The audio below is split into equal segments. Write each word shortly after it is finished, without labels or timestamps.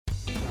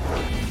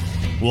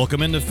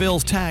Welcome into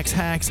Phil's Tax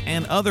Hacks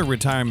and Other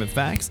Retirement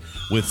Facts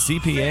with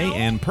CPA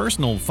and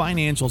personal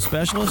financial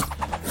specialist,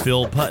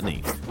 Phil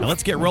Putney. Now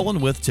let's get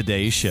rolling with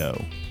today's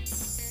show.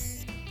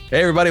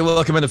 Hey everybody,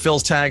 welcome into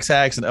Phil's Tax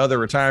Hacks and Other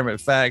Retirement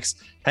Facts.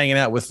 Hanging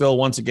out with Phil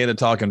once again to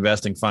talk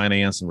investing,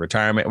 finance, and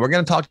retirement. We're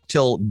going to talk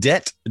till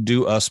debt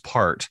do us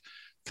part.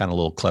 Kind of a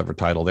little clever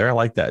title there. I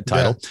like that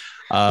title. Yeah.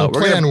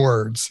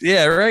 Words.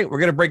 Yeah, right. We're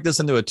going to break this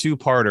into a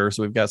two-parter.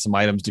 So we've got some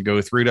items to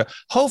go through to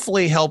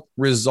hopefully help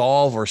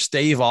resolve or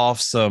stave off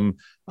some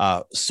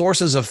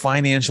sources of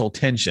financial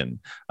tension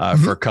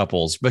for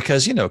couples,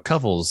 because,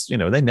 couples,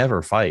 they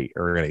never fight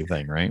or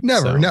anything, right?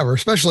 Never,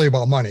 especially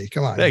about money.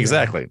 Come on.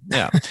 Exactly.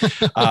 Yeah.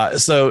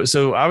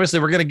 So obviously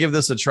we're going to give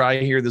this a try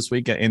here this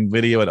week in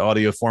video and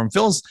audio form.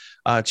 Phil's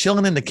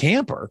chilling in the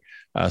camper.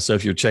 So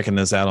if you're checking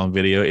this out on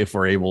video, if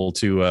we're able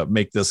to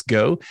make this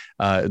go,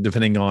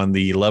 depending on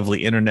the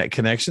lovely internet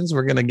connections,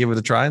 we're going to give it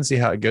a try and see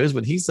how it goes.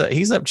 But he's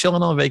up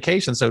chilling on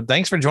vacation. So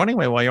thanks for joining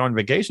me while you're on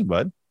vacation,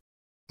 bud.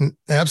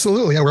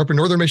 Absolutely. Yeah, we're up in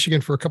Northern Michigan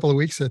for a couple of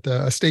weeks at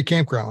a state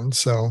campground.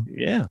 So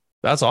yeah,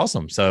 that's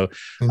awesme. So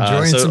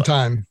enjoying some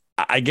time.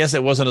 I guess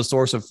it wasn't a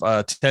source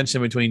of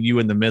tension between you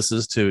and the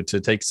missus to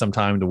take some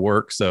time to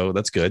work. So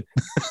that's good.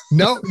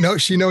 No,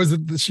 she knows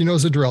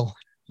the drill.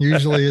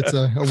 Usually it's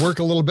a work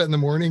a little bit in the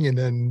morning and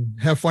then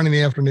have fun in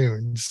the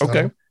afternoon. So.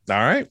 Okay. All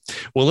right.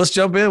 Well, let's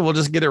jump in. We'll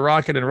just get it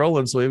rocking and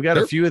rolling. So we've got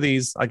a few of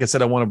these. Like I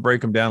said, I want to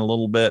break them down a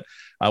little bit.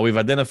 We've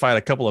identified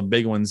a couple of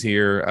big ones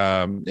here.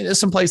 There's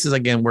some places,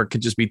 again, where it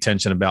could just be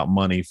tension about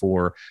money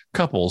for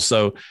couples.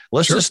 So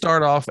let's just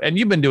start off. And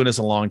you've been doing this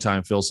a long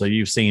time, Phil. So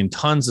you've seen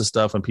tons of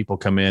stuff when people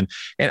come in.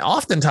 And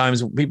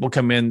oftentimes when people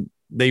come in,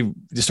 they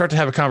start to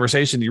have a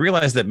conversation. You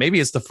realize that maybe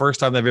it's the first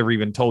time they've ever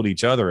even told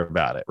each other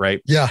about it,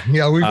 right? Yeah.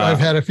 I've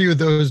had a few of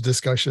those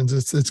discussions.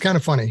 It's kind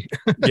of funny.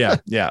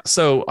 Yeah.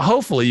 So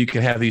hopefully you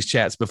can have these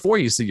chats before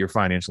you see your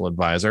financial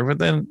advisor. But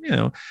then,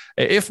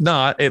 if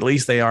not, at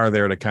least they are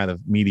there to kind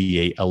of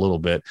mediate a little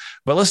bit.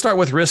 But let's start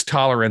with risk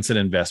tolerance and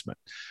investment.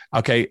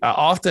 Okay.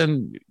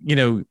 Often,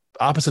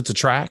 opposites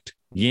attract,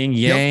 yin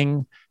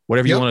yang.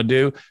 Whatever you want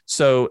to do.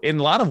 So in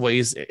a lot of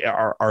ways,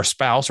 our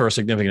spouse or a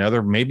significant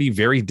other may be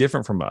very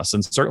different from us.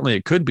 And certainly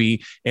it could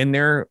be in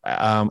their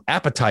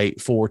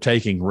appetite for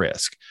taking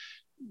risk.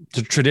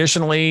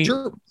 Traditionally,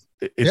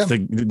 it's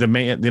the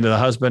man, the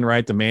husband,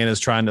 right? The man is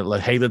trying to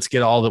hey, let's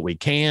get all that we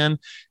can.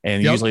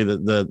 And usually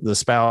the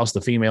spouse, the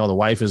female, the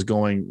wife is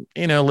going,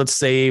 let's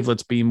save,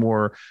 let's be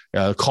more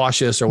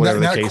cautious or whatever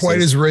the case is. Not quite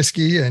as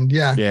risky. And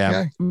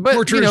but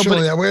more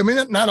traditionally that way. I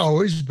mean, not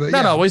always, but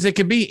not always. It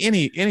could be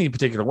any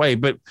particular way.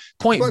 But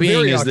point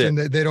being is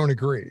that they don't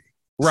agree.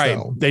 Right.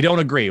 So. They don't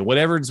agree.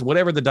 Whatever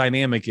the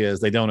dynamic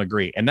is, they don't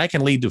agree. And that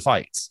can lead to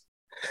fights.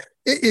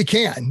 It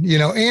can,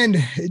 and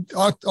it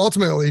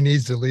ultimately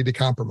needs to lead to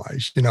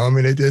compromise.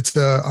 It's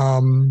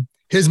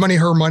his money,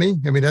 her money.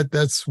 I mean,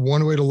 that's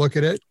one way to look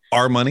at it.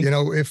 Our money.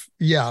 If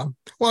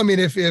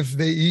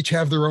they each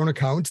have their own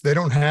accounts, they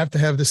don't have to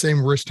have the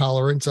same risk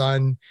tolerance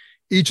on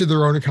each of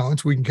their own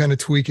accounts. We can kind of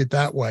tweak it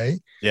that way.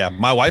 Yeah.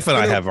 My wife and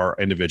I have our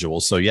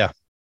individuals. So yeah.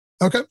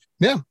 Okay.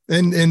 Yeah.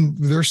 And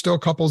there's still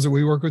couples that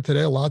we work with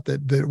today a lot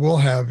that will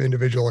have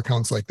individual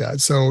accounts like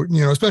that. So,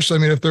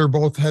 especially, if they're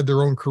both had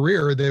their own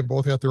career, they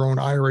both got their own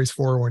IRAs,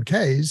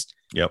 401ks.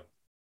 Yep.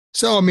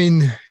 So,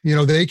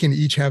 they can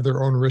each have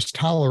their own risk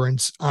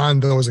tolerance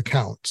on those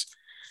accounts.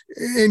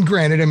 And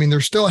granted,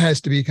 there still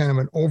has to be kind of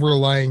an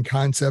overlying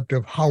concept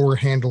of how we're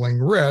handling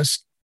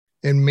risk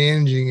and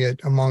managing it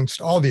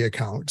amongst all the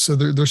accounts. So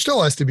there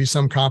still has to be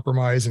some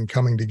compromise and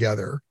coming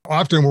together.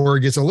 Often where it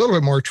gets a little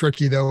bit more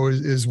tricky, though,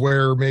 is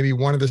where maybe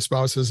one of the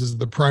spouses is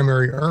the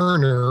primary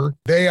earner.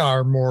 They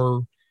are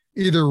more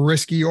either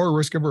risky or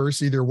risk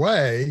averse either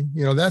way.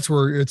 That's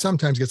where it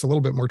sometimes gets a little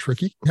bit more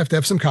tricky. You have to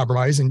have some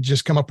compromise and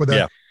just come up with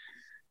an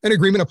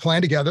agreement, a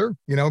plan together,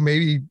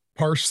 maybe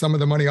parse some of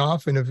the money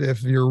off. And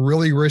if you're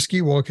really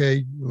risky, well,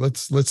 okay,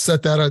 let's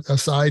set that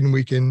aside and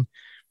we can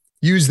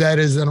use that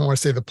as, I don't want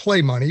to say the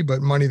play money,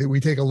 but money that we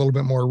take a little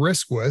bit more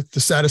risk with to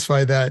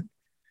satisfy that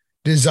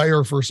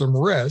desire for some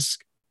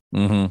risk.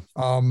 And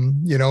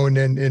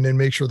then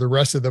make sure the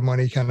rest of the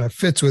money kind of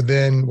fits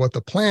within what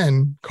the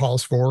plan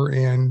calls for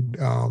and,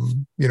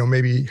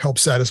 maybe help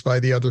satisfy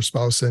the other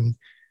spouse and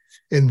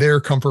in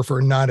their comfort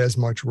for not as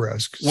much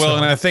risk. Well,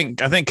 and I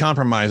think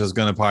compromise is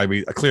going to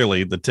probably be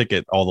clearly the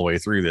ticket all the way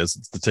through this.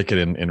 It's the ticket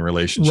in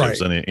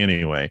relationships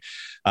anyway.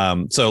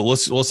 So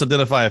let's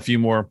identify a few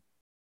more.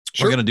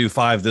 Sure. We're going to do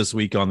 5 this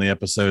week on the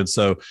episode.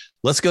 So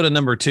let's go to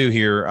number 2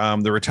 here.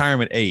 The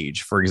retirement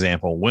age, for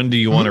example. When do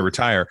you want to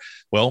retire?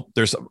 Well,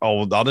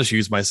 I'll just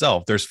use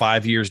myself. There's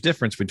 5 years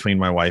difference between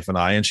my wife and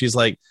I. And she's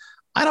like,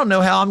 I don't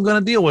know how I'm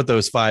going to deal with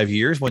those 5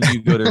 years when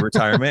you go to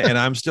retirement and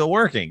I'm still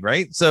working.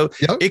 Right. So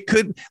it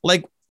could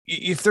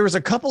if there was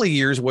a couple of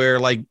years where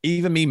like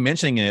even me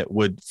mentioning it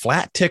would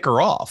flat tick her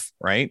off,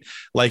 right?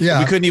 Like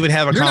we couldn't even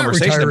have a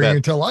conversation about it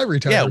until I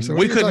retire. Yeah, so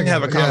we couldn't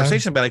have a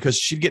conversation about it because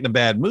she'd get in a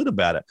bad mood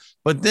about it.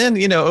 But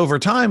then, over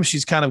time,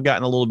 she's kind of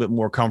gotten a little bit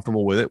more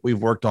comfortable with it. We've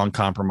worked on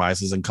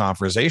compromises and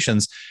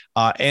conversations.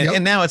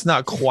 And now it's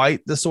not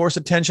quite the source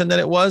of tension that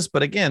it was.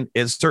 But again,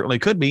 it certainly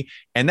could be.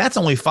 And that's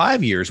only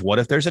 5 years. What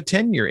if there's a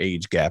 10-year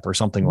age gap or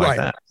something like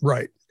that?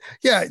 Right.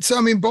 Yeah. So,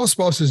 I mean, both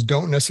spouses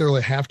don't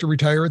necessarily have to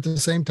retire at the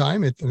same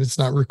time. It's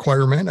not a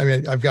requirement. I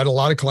mean, I've got a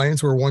lot of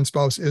clients where one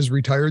spouse is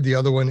retired, the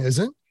other one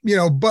isn't,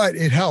 but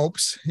it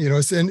helps,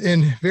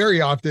 and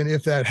very often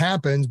if that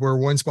happens where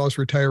one spouse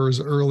retires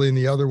early and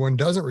the other one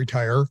doesn't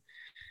retire,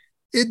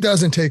 it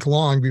doesn't take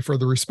long before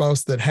the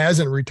spouse that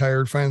hasn't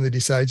retired finally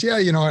decides,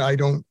 I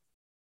don't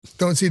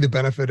see the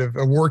benefit of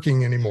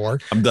working anymore.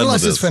 I'm done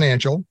unless with it's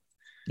financial.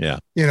 Yeah.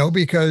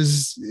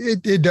 Because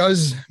it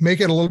does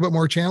make it a little bit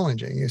more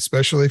challenging,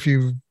 especially if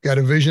you've got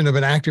a vision of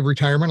an active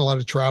retirement, a lot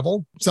of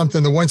travel,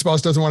 something the one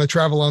spouse doesn't want to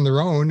travel on their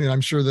own. And I'm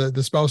sure that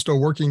the spouse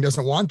still working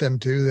doesn't want them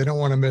to, they don't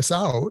want to miss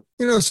out,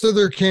 so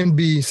there can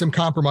be some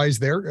compromise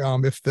there.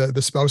 If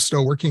the spouse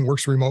still working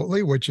works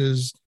remotely, which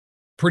is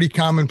pretty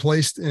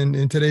commonplace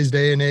in today's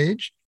day and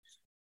age.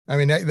 I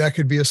mean, that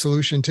could be a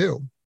solution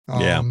too. You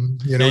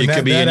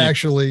could be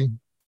actually,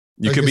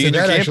 you could be in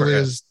your camper.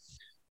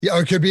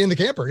 It could be in the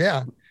camper.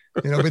 Yeah.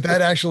 But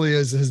that actually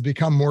has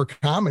become more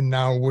common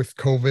now with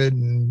COVID.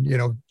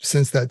 And,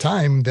 since that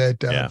time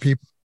that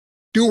people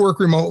do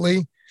work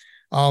remotely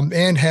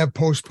and have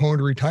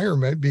postponed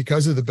retirement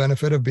because of the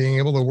benefit of being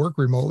able to work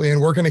remotely and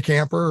work in a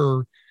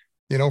camper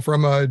or,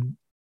 from a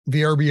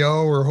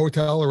VRBO or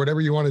hotel or whatever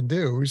you want to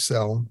do.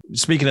 So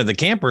speaking of the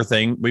camper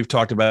thing, we've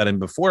talked about it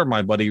before.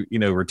 My buddy,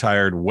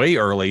 retired way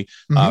early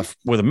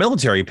with a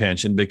military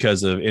pension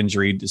because of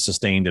injury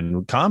sustained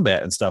in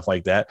combat and stuff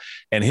like that.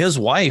 And his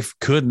wife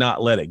could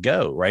not let it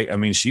go. Right. I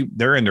mean,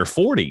 they're in their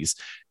 40s.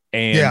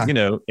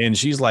 And, and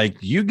she's like,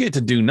 you get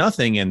to do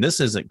nothing. And this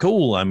isn't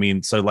cool. I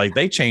mean, so like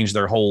they changed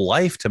their whole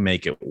life to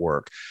make it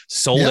work,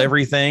 sold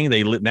everything.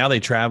 Now they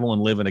travel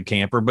and live in a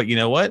camper. But you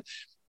know what?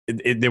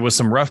 There was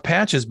some rough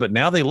patches, but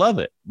now they love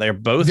it. They're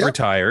both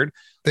retired.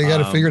 They got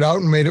it figured out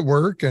and made it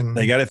work. And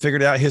they got it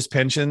figured out. His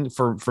pension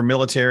for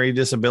military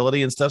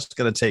disability and stuff is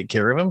going to take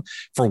care of them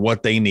for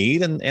what they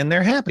need. And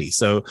they're happy.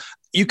 So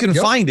you can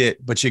find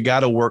it, but you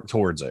got to work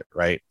towards it.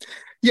 Right.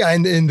 Yeah.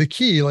 And the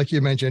key, like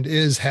you mentioned,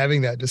 is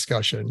having that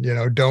discussion.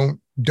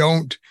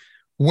 Don't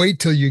wait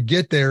till you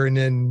get there and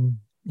then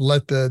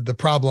let the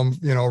problem,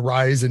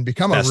 rise and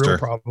become a real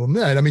problem.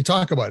 Yeah, I mean,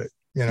 talk about it.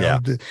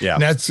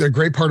 And that's a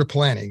great part of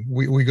planning.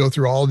 We go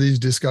through all these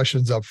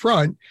discussions up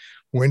front.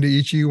 When do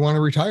each of you want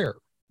to retire?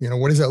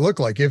 What does that look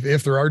like?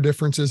 If there are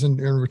differences in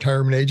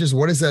retirement ages,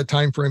 what does that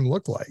time frame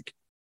look like?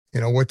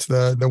 What's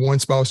the one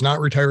spouse not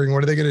retiring?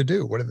 What are they going to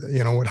do? What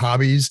are what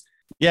hobbies?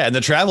 Yeah. And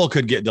the travel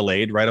could get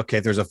delayed, right? Okay.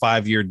 If there's a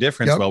 5-year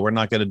difference, well, we're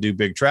not going to do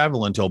big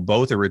travel until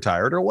both are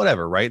retired or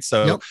whatever. Right.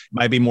 So it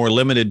might be more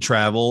limited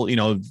travel,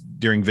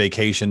 during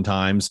vacation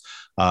times.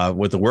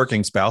 With the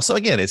working spouse. So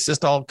again, it's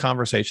just all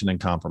conversation and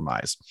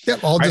compromise.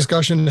 Yep. All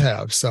discussion to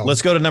have. So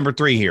let's go to number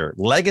 3 here.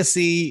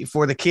 Legacy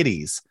for the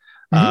kiddies.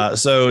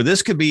 So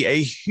this could be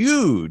a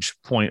huge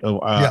point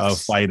of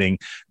fighting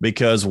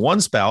because one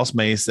spouse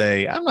may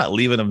say, I'm not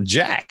leaving them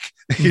jack.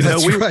 We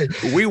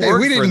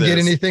worked we didn't get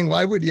anything.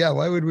 Why would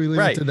we leave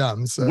it to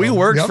them? So we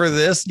worked for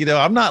this,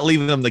 I'm not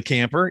leaving them the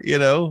camper,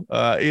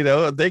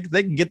 they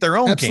can get their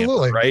own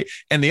camper. Right.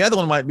 And the other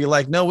one might be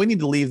like, no, we need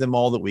to leave them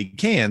all that we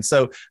can.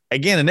 So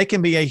again, and it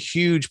can be a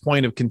huge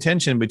point of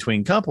contention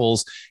between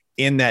couples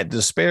in that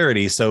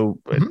disparity. So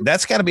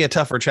that's got to be a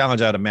tougher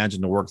challenge, I'd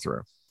imagine, to work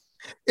through.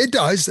 It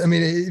does. I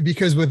mean,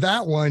 because with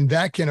that one,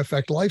 that can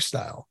affect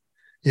lifestyle.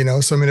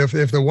 So I mean,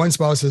 if the one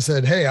spouse has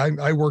said, hey,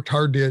 I worked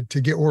hard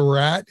to get where we're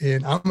at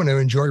and I'm going to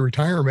enjoy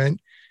retirement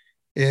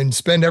and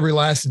spend every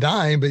last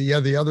dime, but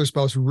the other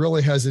spouse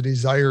really has a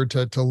desire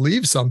to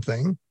leave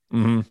something,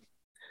 that's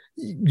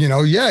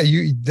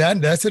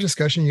a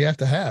discussion you have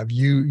to have.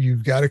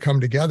 You've got to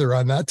come together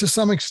on that to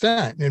some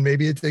extent. And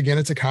maybe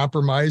it's a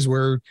compromise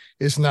where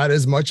it's not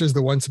as much as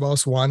the one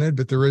spouse wanted,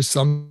 but there is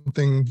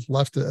something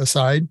left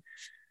aside.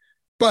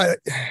 But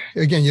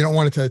again, you don't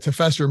want it to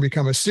fester and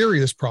become a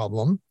serious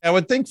problem. I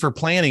would think for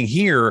planning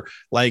here,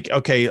 like,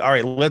 okay, all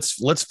right,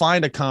 let's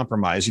find a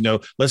compromise.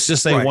 Let's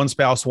just say one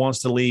spouse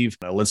wants to leave,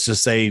 let's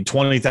just say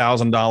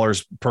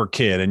 $20,000 per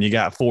kid and you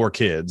got 4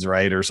 kids,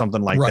 right? Or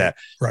something like that.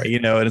 Right.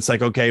 And it's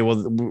like, okay,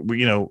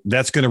 well,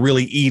 that's going to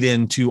really eat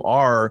into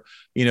our,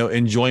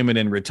 enjoyment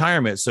in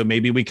retirement. So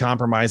maybe we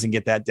compromise and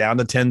get that down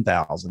to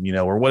 10,000,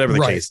 or whatever the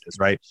case is.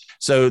 Right.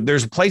 So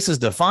there's places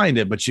to find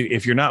it, but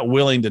if you're not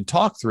willing to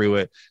talk through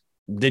it,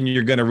 then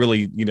you're going to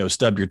really,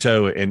 stub your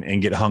toe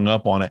and get hung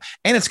up on it.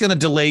 And it's going to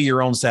delay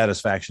your own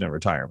satisfaction in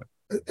retirement.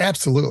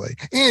 Absolutely.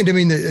 And I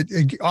mean,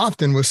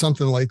 often with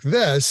something like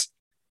this,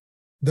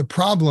 the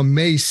problem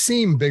may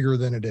seem bigger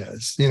than it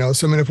is.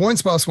 So I mean, if one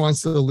spouse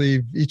wants to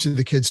leave each of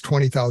the kids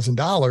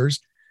 $20,000,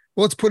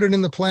 well, let's put it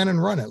in the plan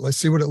and run it. Let's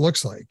see what it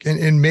looks like.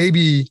 And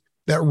maybe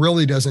that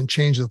really doesn't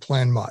change the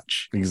plan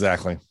much.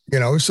 Exactly.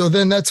 So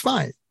then that's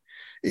fine.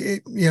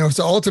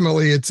 So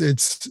ultimately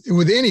it's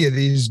with any of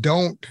these,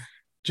 don't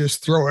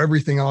just throw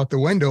everything out the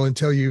window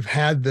until you've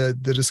had the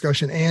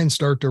discussion and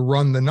start to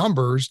run the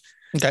numbers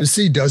to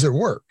see, does it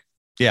work?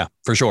 Yeah,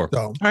 for sure. So,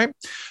 all right.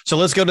 So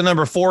let's go to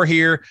number 4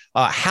 here.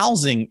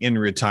 Housing in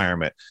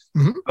retirement.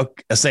 Mm-hmm.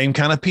 Okay, same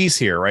kind of piece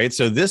here, right?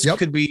 So this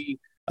could be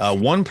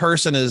one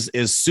person is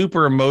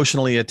super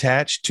emotionally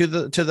attached to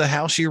the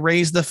house you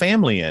raised the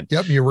family in.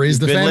 Yep, you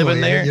raised the family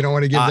living there. You don't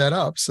want to give that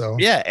up. So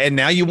yeah, and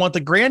now you want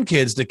the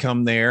grandkids to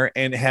come there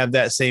and have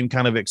that same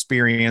kind of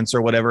experience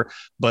or whatever.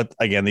 But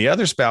again, the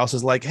other spouse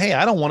is like, hey,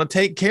 I don't want to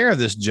take care of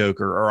this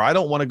joker, or I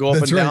don't want to go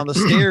up down the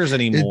stairs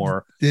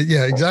anymore.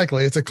 Yeah,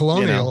 exactly. It's a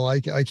colonial.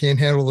 I can't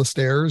handle the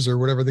stairs or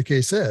whatever the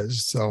case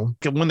is. So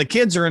when the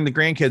kids are in, the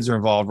grandkids are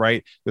involved,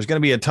 right? There's going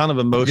to be a ton of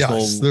emotional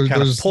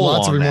there's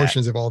lots of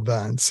emotions involved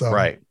then. So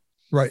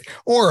Right.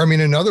 Or,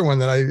 another one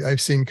that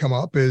I've seen come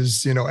up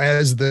is,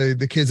 as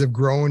the kids have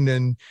grown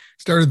and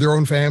started their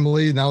own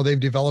family, now they've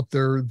developed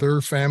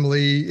their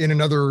family in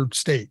another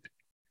state.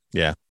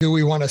 Yeah. Do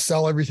we want to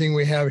sell everything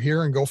we have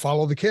here and go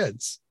follow the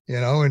kids?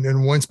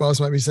 And one spouse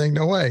might be saying,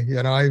 no way.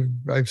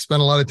 I've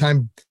spent a lot of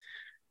time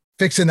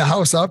fixing the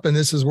house up and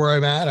this is where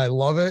I'm at. I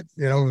love it.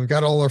 We've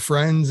got all our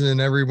friends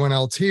and everyone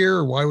else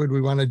here. Why would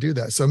we want to do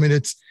that? So,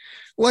 it's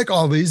like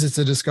all these, it's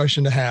a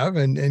discussion to have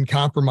and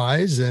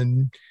compromise,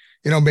 and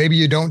maybe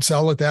you don't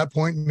sell at that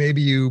point.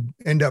 Maybe you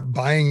end up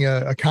buying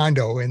a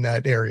condo in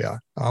that area.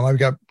 I've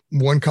got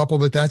one couple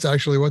that's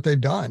actually what they've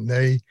done.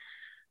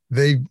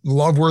 They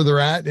love where they're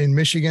at in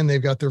Michigan.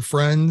 They've got their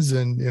friends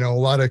and, a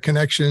lot of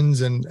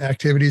connections and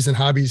activities and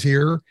hobbies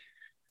here.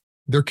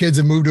 Their kids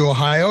have moved to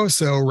Ohio.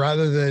 So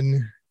rather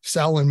than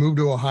sell and move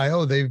to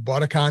Ohio, they've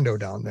bought a condo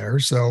down there.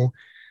 So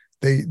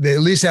they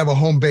at least have a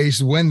home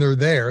base when they're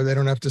there. They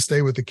don't have to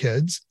stay with the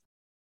kids.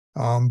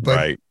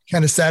 But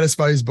kind of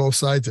satisfies both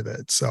sides of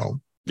it. So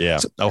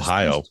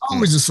Ohio, it's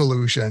always a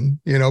solution,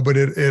 but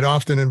it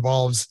often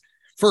involves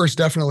first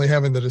definitely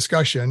having the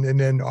discussion and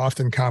then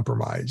often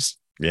compromise.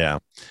 Yeah.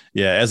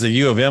 As a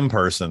U of M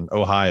person,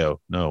 Ohio,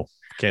 no,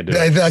 can't do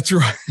it. That's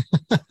right.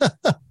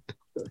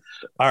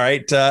 All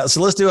right.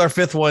 So let's do our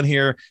 5th one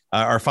here,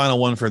 our final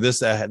one for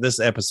this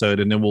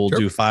episode, and then we'll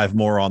do 5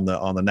 more on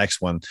the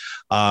next one.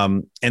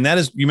 And that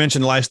is, you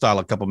mentioned lifestyle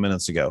a couple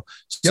minutes ago.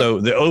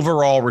 So the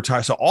overall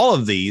so all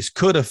of these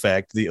could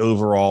affect the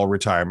overall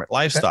retirement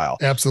lifestyle.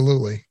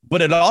 Absolutely.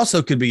 But it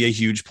also could be a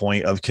huge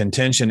point of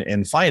contention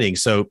and fighting.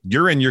 So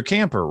you're in your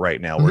camper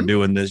right now. Mm-hmm. We're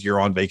doing this. You're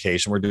on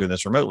vacation. We're doing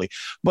this remotely.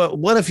 But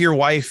what if your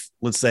wife,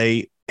 let's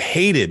say,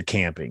 hated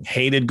camping,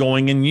 hated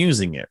going and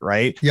using it,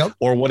 right? Yep.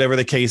 Or whatever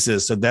the case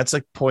is. So that's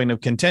a point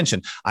of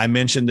contention. I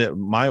mentioned that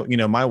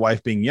my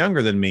wife being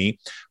younger than me,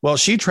 well,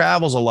 she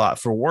travels a lot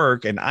for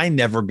work and I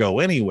never go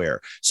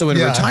anywhere. So in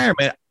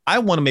retirement, I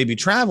want to maybe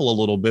travel a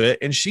little bit.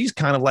 And she's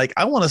kind of like,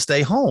 I want to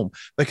stay home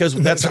because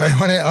that's I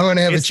want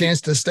to have a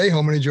chance to stay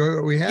home and enjoy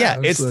what we have.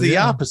 Yeah. It's the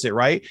opposite.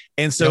 Right.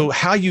 And so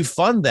how you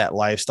fund that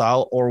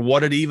lifestyle or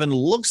what it even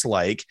looks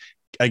like,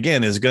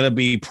 again, is going to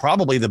be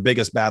probably the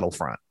biggest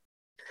battlefront.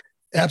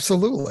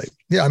 Absolutely.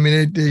 Yeah.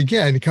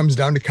 It comes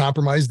down to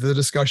compromise the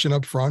discussion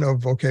up front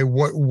of, okay,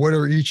 what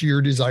are each of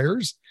your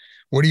desires?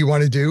 What do you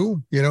want to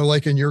do?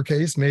 Like in your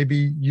case,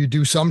 maybe you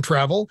do some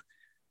travel,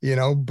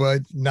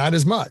 but not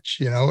as much,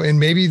 and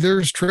maybe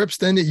there's trips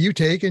then that you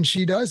take and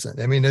she doesn't.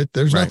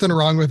 There's nothing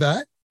wrong with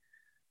that.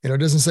 It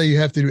doesn't say you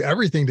have to do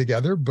everything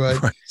together, but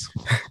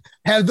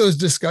have those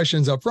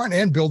discussions up front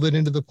and build it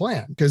into the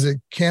plan, because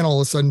it can all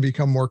of a sudden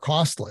become more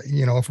costly.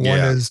 If one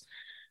is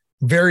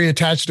very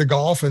attached to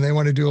golf and they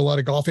want to do a lot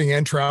of golfing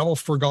and travel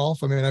for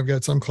golf. I've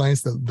got some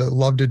clients that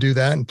love to do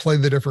that and play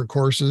the different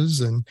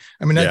courses. And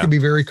that could be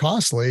very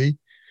costly,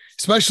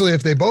 especially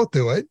if they both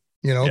do it,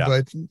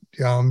 but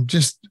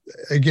just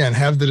again,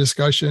 have the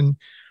discussion,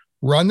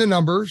 run the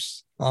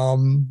numbers,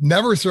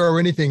 never throw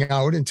anything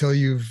out until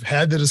you've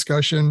had the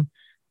discussion,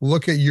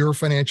 look at your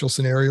financial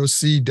scenarios,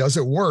 see, does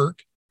it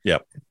work?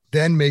 Yep.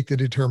 Then make the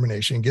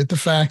determination, get the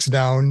facts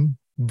down.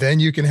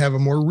 Then you can have a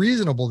more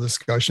reasonable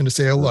discussion to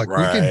say, oh, look, we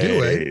can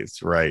do it.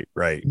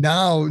 Right.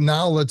 Now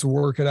let's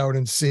work it out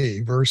and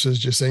see, versus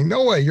just saying,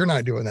 no way, you're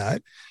not doing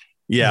that.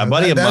 Yeah.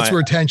 That's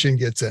where tension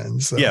gets in.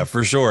 So. Yeah,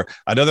 for sure.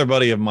 Another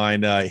buddy of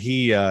mine,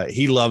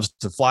 he loves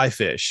to fly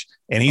fish.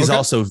 And he's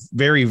also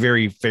very,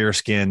 very fair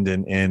skinned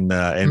and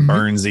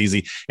burns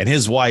easy. And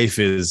his wife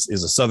is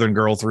a Southern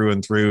girl through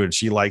and through. And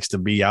she likes to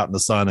be out in the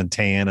sun and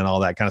tan and all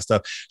that kind of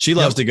stuff. She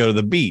loves to go to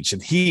the beach.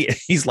 And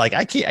he's like,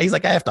 I can't, he's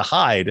like, I have to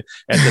hide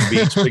at the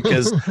beach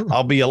because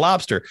I'll be a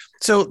lobster.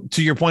 So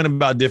to your point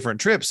about different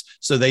trips.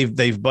 So they've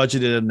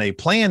budgeted and they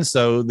plan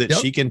so that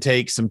she can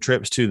take some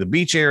trips to the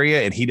beach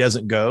area and he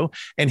doesn't go.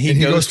 And he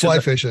goes fly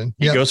fishing.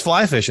 He goes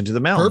fly fishing to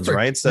the mountains. Perfect.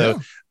 Right. So,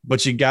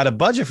 but you got to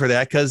budget for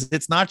that because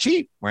it's not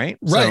cheap, right?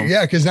 Right. So,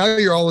 yeah. Because now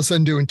you're all of a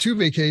sudden doing 2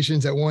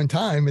 vacations at one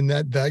time, and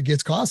that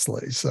gets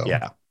costly. So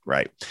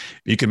right.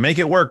 You can make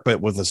it work, but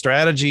with a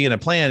strategy and a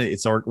plan,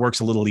 it works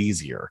a little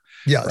easier.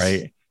 Yes.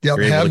 Right. Yep.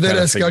 You're able Have to that kind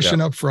of pick it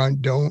discussion up. up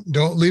front.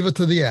 Don't leave it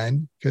to the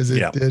end, because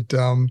Yeah.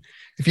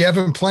 if you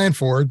haven't planned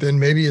for it, then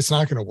maybe it's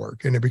not going to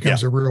work, and it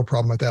becomes a real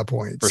problem at that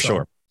point. For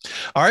sure.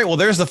 All right. Well,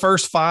 there's the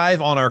first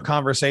 5 on our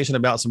conversation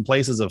about some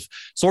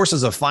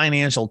sources of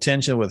financial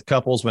tension with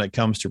couples when it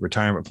comes to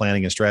retirement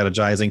planning and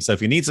strategizing. So if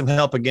you need some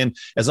help, again,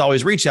 as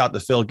always, reach out to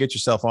Phil, get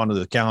yourself onto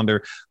the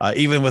calendar.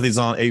 Even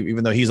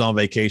though he's on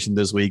vacation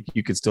this week,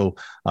 you could still,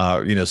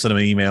 send him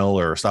an email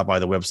or stop by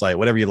the website,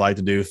 whatever you'd like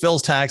to do.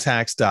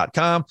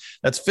 philstaxhacks.com.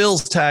 That's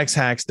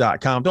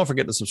philstaxhacks.com. Don't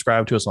forget to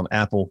subscribe to us on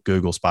Apple,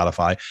 Google,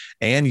 Spotify,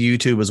 and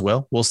YouTube as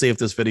well. We'll see if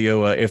this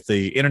video, if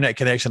the internet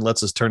connection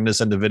lets us turn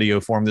this into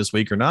video form this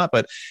week or not,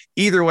 but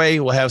either way,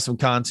 we'll have some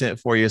content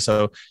for you.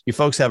 So you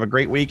folks have a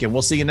great week, and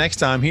we'll see you next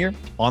time here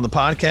on the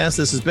podcast.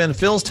 This has been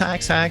Phil's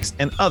Tax Hacks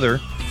and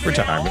Other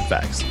Retirement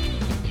Facts.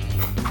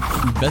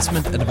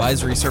 Investment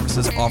advisory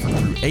services offered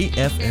through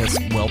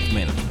AFS Wealth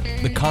Management.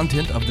 The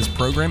content of this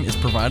program is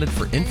provided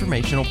for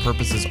informational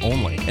purposes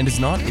only and is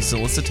not a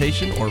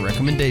solicitation or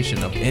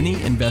recommendation of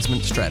any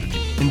investment strategy.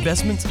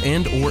 Investments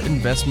and/or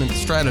investment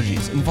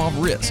strategies involve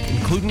risk,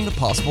 including the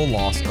possible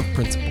loss of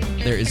principal.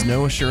 There is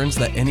no assurance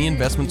that any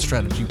investment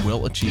strategy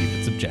will achieve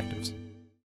its objectives.